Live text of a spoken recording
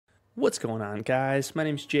What's going on, guys? My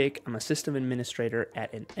name's Jake. I'm a system administrator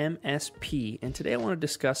at an MSP, and today I want to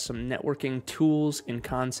discuss some networking tools and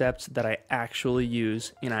concepts that I actually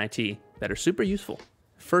use in IT that are super useful.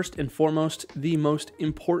 First and foremost, the most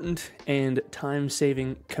important and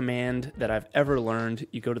time-saving command that I've ever learned,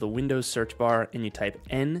 you go to the Windows search bar and you type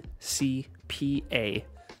ncpa.cpl.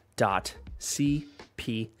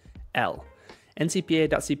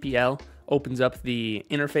 ncpa.cpl opens up the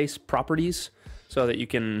interface properties so that you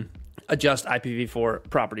can adjust IPv4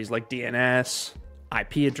 properties like DNS,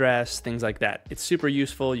 IP address, things like that. It's super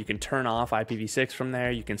useful. You can turn off IPv6 from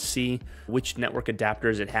there. You can see which network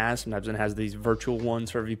adapters it has. Sometimes it has these virtual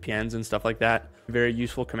ones for VPNs and stuff like that. Very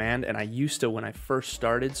useful command. And I used to, when I first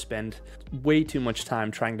started, spend way too much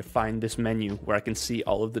time trying to find this menu where I can see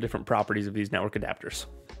all of the different properties of these network adapters.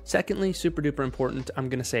 Secondly, super duper important, I'm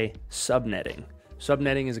going to say subnetting.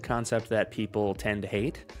 Subnetting is a concept that people tend to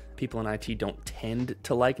hate. People in IT don't tend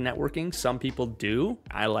to like networking. Some people do.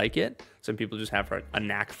 I like it. Some people just have a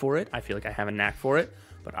knack for it. I feel like I have a knack for it,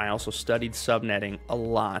 but I also studied subnetting a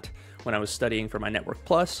lot when I was studying for my Network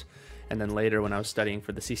Plus, and then later when I was studying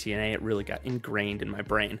for the CCNA, it really got ingrained in my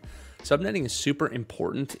brain. Subnetting is super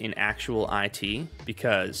important in actual IT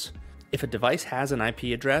because if a device has an IP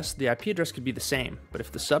address, the IP address could be the same, but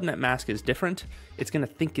if the subnet mask is different, it's going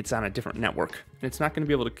to think it's on a different network, and it's not going to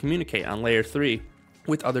be able to communicate on layer 3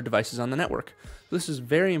 with other devices on the network. This is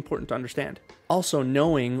very important to understand. Also,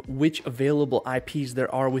 knowing which available IPs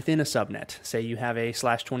there are within a subnet. Say you have a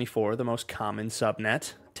 /24, the most common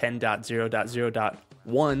subnet,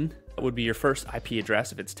 10.0.0.1 would be your first IP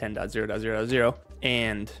address if it's 10.0.0.0,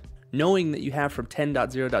 and knowing that you have from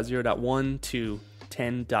 10.0.0.1 to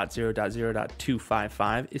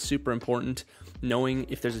 10.0.0.255 is super important. Knowing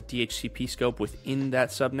if there's a DHCP scope within that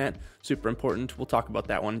subnet, super important. We'll talk about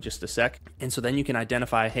that one in just a sec. And so then you can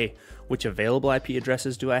identify, hey, which available IP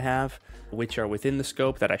addresses do I have? Which are within the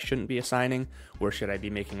scope that I shouldn't be assigning? Where should I be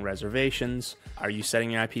making reservations? Are you setting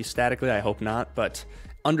your IP statically? I hope not, but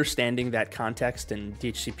understanding that context and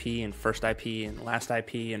DHCP and first IP and last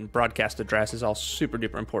IP and broadcast address is all super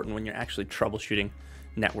duper important when you're actually troubleshooting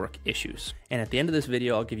network issues. And at the end of this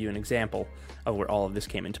video, I'll give you an example of where all of this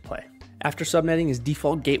came into play. After subnetting is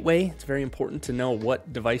default gateway. It's very important to know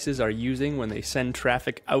what devices are using when they send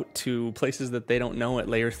traffic out to places that they don't know at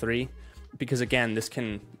layer 3. Because again, this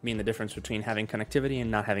can mean the difference between having connectivity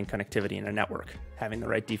and not having connectivity in a network, having the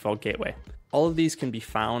right default gateway. All of these can be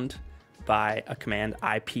found by a command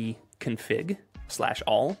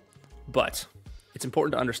ipconfig/all, but it's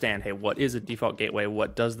important to understand, hey, what is a default gateway?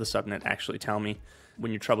 What does the subnet actually tell me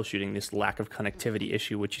when you're troubleshooting this lack of connectivity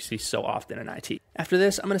issue, which you see so often in IT? After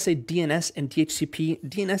this, I'm going to say DNS and DHCP.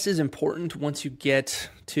 DNS is important once you get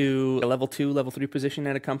to a level 2, level 3 position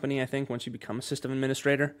at a company, I think, once you become a system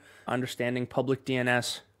administrator. Understanding public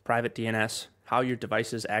DNS, private DNS, how your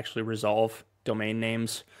devices actually resolve domain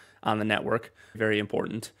names on the network, very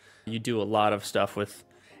important. You do a lot of stuff with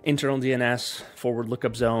internal DNS, forward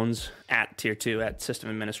lookup zones at tier 2 at system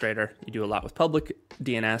administrator. You do a lot with public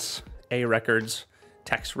DNS, A records,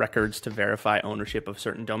 text records to verify ownership of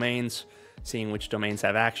certain domains, seeing which domains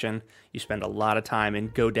have action. You spend a lot of time in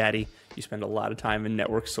GoDaddy. You spend a lot of time in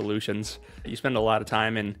network solutions. You spend a lot of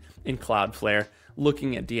time in Cloudflare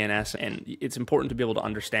looking at DNS, and it's important to be able to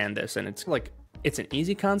understand this. And it's an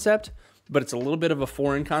easy concept, but it's a little bit of a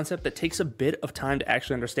foreign concept that takes a bit of time to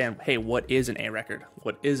actually understand, hey, what is an A record?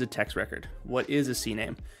 What is a text record? What is a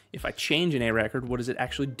CNAME? If I change an A record, what does it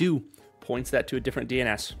actually do? Points that to a different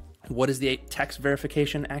DNS. What does the text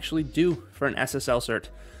verification actually do for an SSL cert?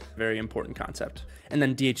 Very important concept. And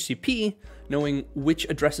then DHCP, knowing which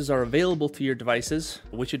addresses are available to your devices,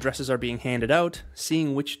 which addresses are being handed out,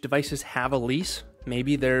 seeing which devices have a lease.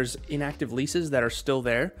 Maybe there's inactive leases that are still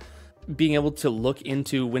there. Being able to look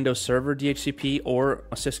into Windows Server DHCP or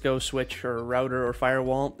a Cisco switch or router or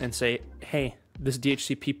firewall and say, hey, this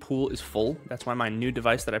DHCP pool is full. That's why my new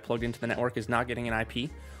device that I plugged into the network is not getting an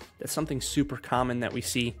IP. That's something super common that we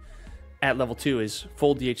see at level 2 is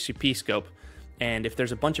full DHCP scope. And if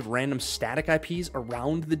there's a bunch of random static IPs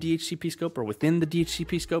around the DHCP scope or within the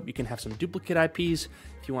DHCP scope, you can have some duplicate IPs.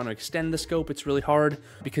 If you want to extend the scope, it's really hard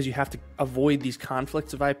because you have to avoid these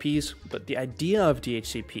conflicts of IPs. But the idea of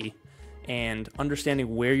DHCP and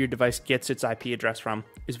understanding where your device gets its IP address from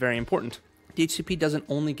is very important. DHCP doesn't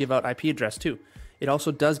only give out IP address too. It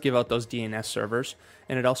also does give out those DNS servers,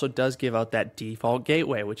 and it also does give out that default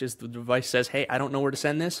gateway, which is the device says, hey, I don't know where to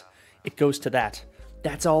send this. It goes to that.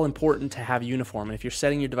 That's all important to have uniform. And if you're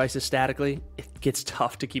setting your devices statically, it gets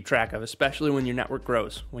tough to keep track of, especially when your network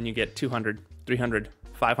grows. When you get 200, 300,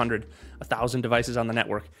 500, 1,000 devices on the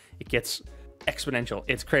network, it gets exponential.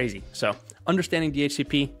 It's crazy. So understanding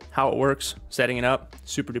DHCP, how it works, setting it up,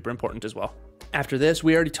 super duper important as well. After this,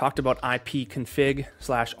 we already talked about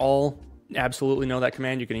ipconfig/all. Absolutely know that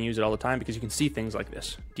command. You're going to use it all the time because you can see things like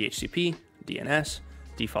this: DHCP, DNS,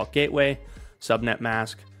 default gateway, subnet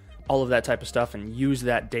mask, all of that type of stuff, and use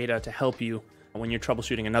that data to help you when you're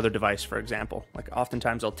troubleshooting another device, for example. Like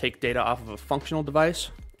oftentimes I'll take data off of a functional device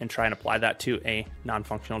and try and apply that to a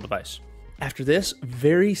non-functional device. After this,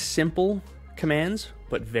 very simple commands,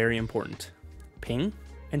 but very important: ping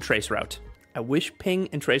and traceroute. I wish ping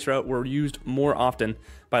and traceroute were used more often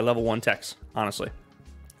by level 1 techs, honestly.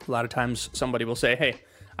 A lot of times somebody will say, hey,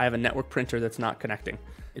 I have a network printer that's not connecting.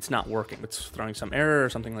 It's not working. It's throwing some error or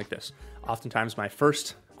something like this. Oftentimes my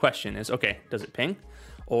first question is, okay, does it ping?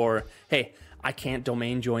 Or, hey, I can't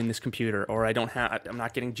domain join this computer, or I'm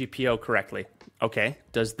not getting GPO correctly. Okay,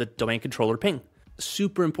 does the domain controller ping?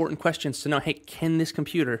 Super important questions to know. Hey, can this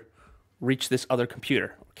computer reach this other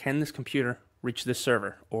computer? Can this computer reach this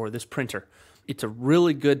server or this printer? It's a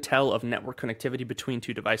really good tell of network connectivity between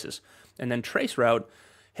two devices. And then traceroute,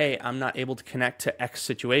 hey, I'm not able to connect to X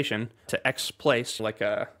situation, to X place, like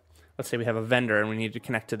let's say we have a vendor and we need to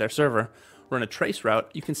connect to their server. We're in a traceroute.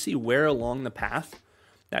 You can see where along the path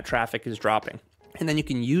that traffic is dropping. And then you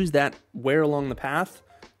can use that where along the path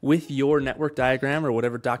with your network diagram or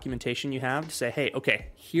whatever documentation you have to say, hey, okay,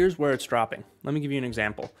 here's where it's dropping. Let me give you an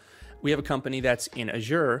example. We have a company that's in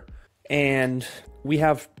Azure, and we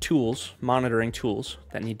have tools, monitoring tools,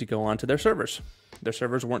 that need to go onto their servers. Their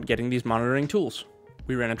servers weren't getting these monitoring tools.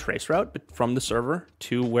 We ran a traceroute from the server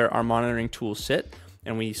to where our monitoring tools sit,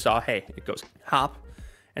 and we saw, hey, it goes hop,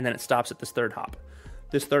 and then it stops at this third hop.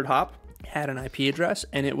 This third hop had an IP address,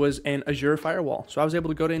 and it was an Azure firewall. So I was able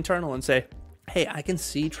to go to internal and say, hey, I can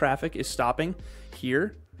see traffic is stopping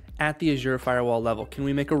here at the Azure firewall level. Can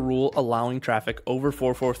we make a rule allowing traffic over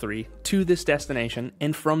 443 to this destination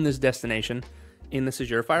and from this destination in this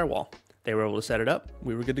Azure firewall? They were able to set it up.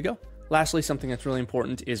 We were good to go. Lastly, something that's really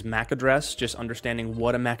important is MAC address, just understanding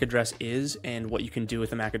what a MAC address is and what you can do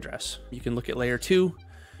with a MAC address. You can look at layer 2.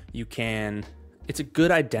 It's a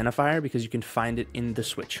good identifier because you can find it in the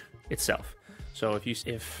switch itself. So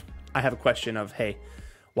if I have a question of, hey,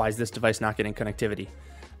 why is this device not getting connectivity?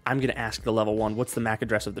 I'm going to ask the level 1, what's the MAC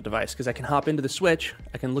address of the device? Because I can hop into the switch,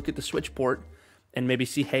 I can look at the switch port and maybe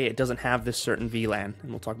see, hey, it doesn't have this certain VLAN. And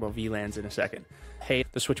we'll talk about VLANs in a second. Hey,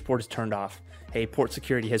 the switch port is turned off. Hey, port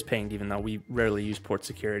security has pinged, even though we rarely use port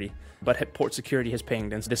security. But port security has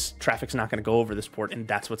pinged, and this traffic's not going to go over this port, and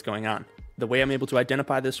that's what's going on. The way I'm able to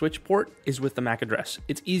identify the switch port is with the MAC address.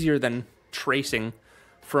 It's easier than tracing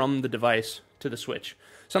from the device to the switch.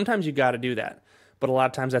 Sometimes you got to do that, but a lot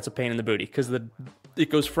of times that's a pain in the booty because it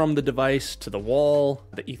goes from the device to the wall.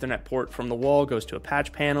 The Ethernet port from the wall goes to a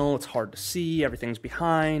patch panel. It's hard to see. Everything's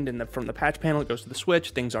behind. And from the patch panel, it goes to the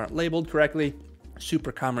switch. Things aren't labeled correctly.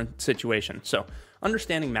 Super common situation. So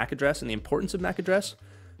understanding MAC address and the importance of MAC address,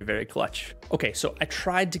 very clutch. Okay, so I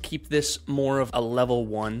tried to keep this more of a level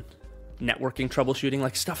 1 networking troubleshooting,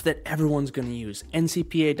 like stuff that everyone's going to use.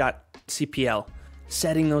 ncpa.cpl.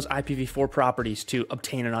 Setting those IPv4 properties to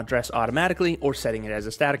obtain an address automatically, or setting it as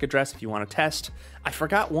a static address if you want to test. I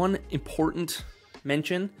forgot one important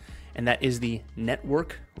mention, and that is the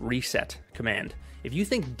network reset command. If you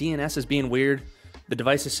think DNS is being weird, the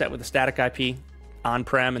device is set with a static IP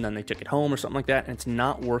on-prem and then they took it home or something like that, and it's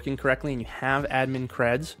not working correctly, and you have admin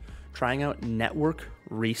creds, trying out network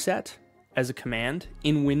reset as a command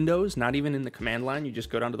in Windows, not even in the command line. You just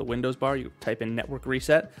go down to the Windows bar, you type in network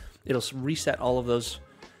reset. It'll reset all of those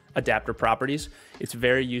adapter properties. It's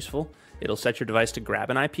very useful. It'll set your device to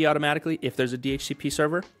grab an IP automatically if there's a DHCP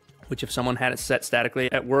server, which if someone had it set statically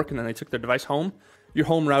at work and then they took their device home, your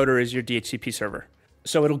home router is your DHCP server.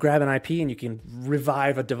 So it'll grab an IP and you can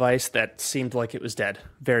revive a device that seemed like it was dead.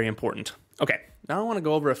 Very important. Okay, now I want to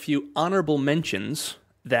go over a few honorable mentions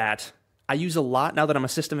that I use a lot now that I'm a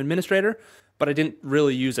system administrator, but I didn't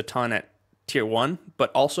really use a ton at tier 1,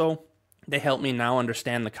 but also they help me now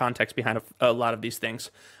understand the context behind a lot of these things.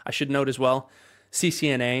 I should note as well,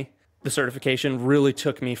 CCNA, the certification really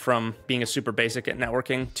took me from being a super basic at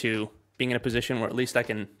networking to being in a position where at least I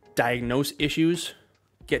can diagnose issues,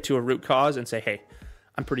 get to a root cause and say, hey,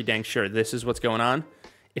 I'm pretty dang sure this is what's going on.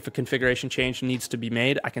 If a configuration change needs to be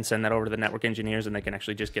made, I can send that over to the network engineers and they can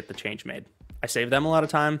actually just get the change made. I save them a lot of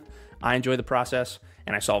time, I enjoy the process,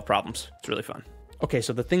 and I solve problems. It's really fun. Okay,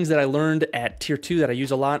 so the things that I learned at tier 2 that I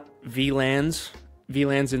use a lot, VLANs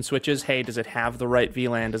in switches. Hey, does it have the right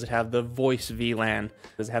VLAN? Does it have the voice VLAN?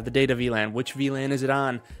 Does it have the data VLAN? Which VLAN is it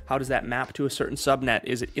on? How does that map to a certain subnet?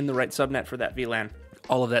 Is it in the right subnet for that VLAN?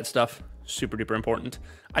 All of that stuff, super duper important.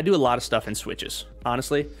 I do a lot of stuff in switches.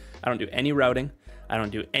 Honestly, I don't do any routing. I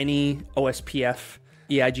don't do any OSPF,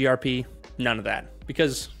 EIGRP, none of that.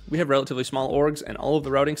 Because we have relatively small orgs and all of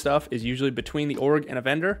the routing stuff is usually between the org and a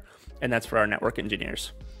vendor, and that's for our network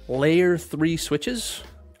engineers. Layer 3 switches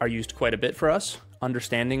are used quite a bit for us,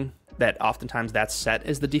 understanding that oftentimes that's set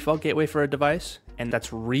as the default gateway for a device, and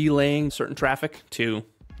that's relaying certain traffic to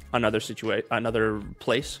another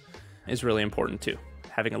place is really important too.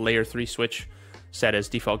 Having a layer 3 switch set as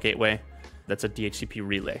default gateway, that's a DHCP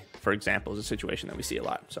relay, for example, is a situation that we see a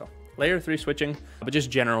lot. So layer 3 switching, but just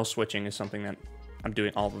general switching is something that I'm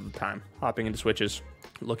doing all of the time. Hopping into switches,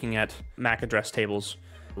 looking at MAC address tables,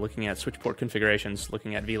 looking at switch port configurations,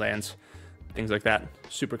 looking at VLANs, things like that,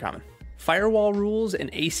 super common. Firewall rules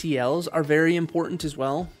and ACLs are very important as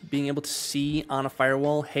well. Being able to see on a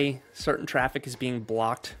firewall, hey, certain traffic is being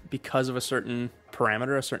blocked because of a certain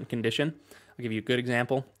parameter, a certain condition. I'll give you a good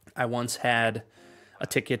example. I once had a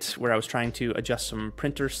ticket where I was trying to adjust some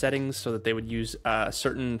printer settings so that they would use a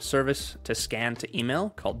certain service to scan to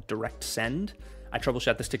email called direct send. I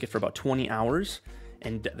troubleshot this ticket for about 20 hours,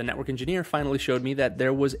 and the network engineer finally showed me that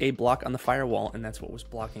there was a block on the firewall, and that's what was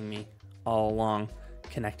blocking me all along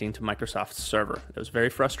connecting to Microsoft's server. It was very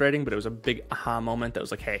frustrating, but it was a big aha moment that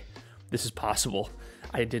was like, hey, this is possible.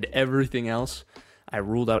 I did everything else. I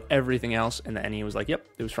ruled out everything else, and the NE was like, yep,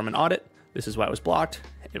 it was from an audit. This is why it was blocked.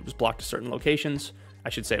 It was blocked to certain locations. I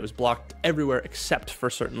should say it was blocked everywhere except for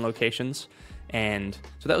certain locations. And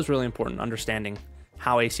so that was really important, understanding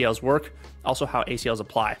how ACLs work, also how ACLs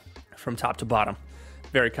apply from top to bottom.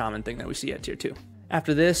 Very common thing that we see at tier 2.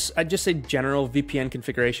 After this, I'd just say general VPN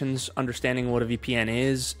configurations, understanding what a VPN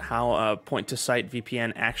is, how a point-to-site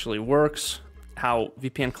VPN actually works, how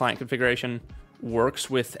VPN client configuration works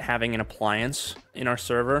with having an appliance in our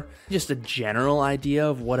server. Just a general idea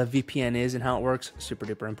of what a VPN is and how it works, super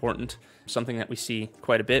duper important. Something that we see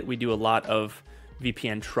quite a bit. We do a lot of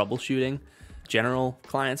VPN troubleshooting, general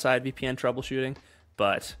client-side VPN troubleshooting,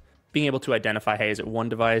 but being able to identify, hey, is it one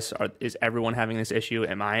device? Is everyone having this issue?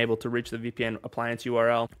 Am I able to reach the VPN appliance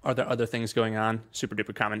URL? Are there other things going on? Super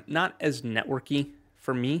duper common. Not as networky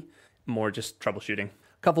for me, more just troubleshooting.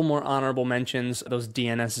 A couple more honorable mentions, those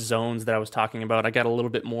DNS zones that I was talking about. I got a little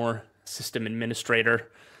bit more system administrator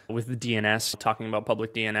with the DNS, talking about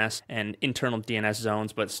public DNS and internal DNS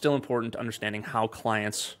zones, but still important understanding how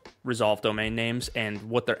clients resolve domain names and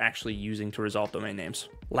what they're actually using to resolve domain names.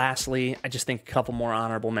 Lastly, I just think a couple more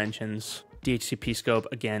honorable mentions. DHCP scope,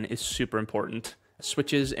 again, is super important.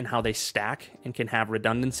 Switches and how they stack and can have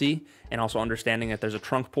redundancy, and also understanding that there's a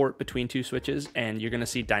trunk port between two switches, and you're gonna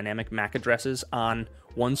see dynamic MAC addresses on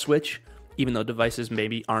one switch, even though devices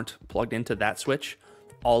maybe aren't plugged into that switch.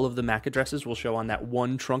 All of the MAC addresses will show on that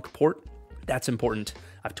one trunk port. That's important.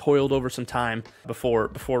 I've toiled over some time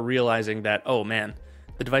before realizing that, oh man,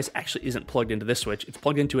 the device actually isn't plugged into this switch. It's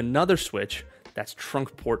plugged into another switch that's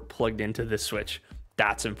trunk port plugged into this switch.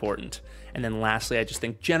 That's important. And then lastly, I just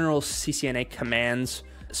think general CCNA commands,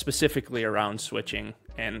 specifically around switching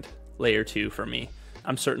and layer 2 for me.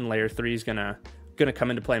 I'm certain layer 3 is gonna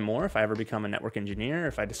come into play more if I ever become a network engineer,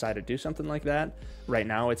 if I decide to do something like that. Right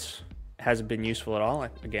now, hasn't been useful at all.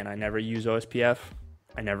 Again, I never use OSPF.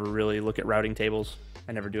 I never really look at routing tables.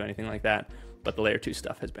 I never do anything like that. But the layer 2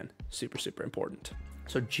 stuff has been super, super important.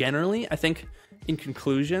 So generally, I think in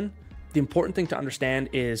conclusion, the important thing to understand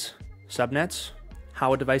is subnets,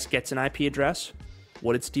 how a device gets an IP address,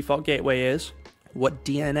 what its default gateway is, what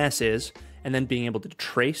DNS is, and then being able to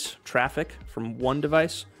trace traffic from one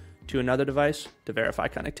device to another device to verify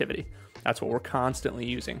connectivity. That's what we're constantly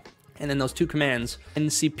using. And then those two commands,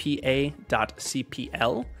 ncpa.cpl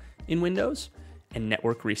in Windows and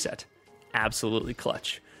network reset. Absolutely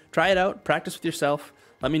clutch. Try it out, practice with yourself.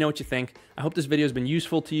 Let me know what you think. I hope this video has been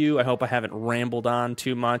useful to you. I hope I haven't rambled on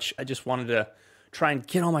too much. I just wanted to try and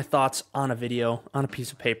get all my thoughts on a video, on a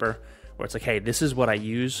piece of paper, where it's like, hey, this is what I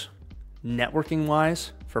use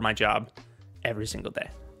networking-wise for my job every single day.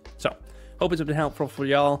 So, hope it's been helpful for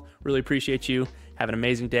y'all. Really appreciate you. Have an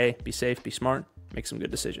amazing day. Be safe, be smart, make some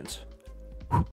good decisions.